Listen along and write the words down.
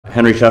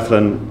Henry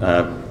Shefflin,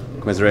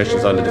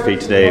 commiserations on the defeat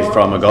today.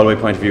 From a Galway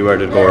point of view, where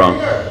did it go wrong?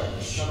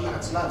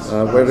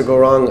 Where did it go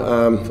wrong?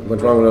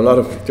 Went wrong in a lot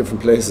of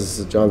different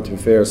places, John, to be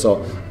fair.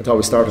 So I thought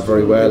we started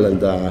very well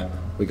and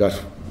we got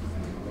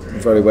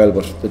very well,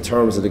 but the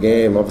terms of the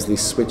game obviously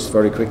switched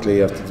very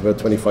quickly after about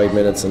 25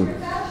 minutes, and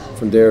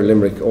from there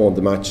Limerick owned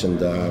the match and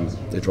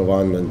they drove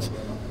on, and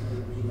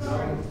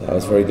that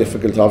was very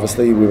difficult.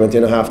 Obviously we went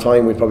in at half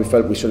time, we probably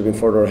felt we should have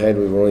been further ahead,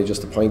 we were only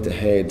just a point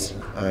ahead,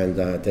 and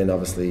then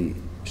obviously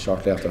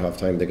shortly after half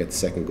time they get the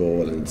second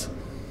goal, and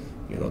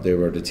you know, they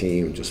were the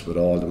team just with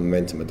all the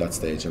momentum at that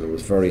stage, and it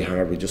was very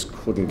hard. We just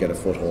couldn't get a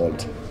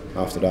foothold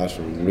after that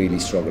and really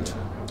struggled.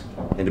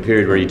 In the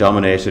period where you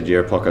dominated,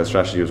 your puck-out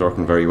strategy was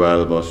working very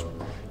well, but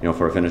you know,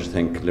 for a finish I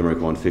think Limerick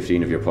won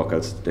 15 of your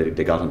puck-outs.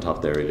 They got on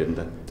top there, didn't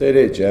they? They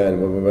did, yeah,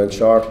 and when we went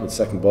short with the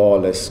second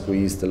ball they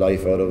squeezed the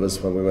life out of us.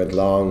 When we went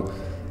long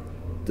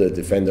the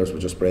defenders were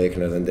just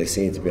breaking it, and they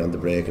seemed to be on the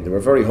break, and they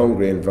were very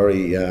hungry and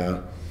very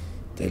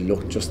they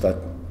looked just that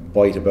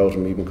bite about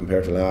them, even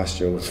compared to last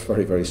year, was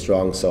very, very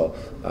strong. So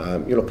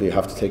you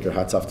have to take your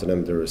hats off to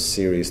them. They're a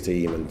serious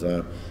team, and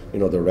you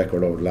know, their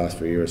record over the last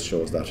few years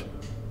shows that.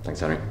 Thanks,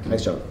 Henry.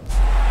 Thanks, John.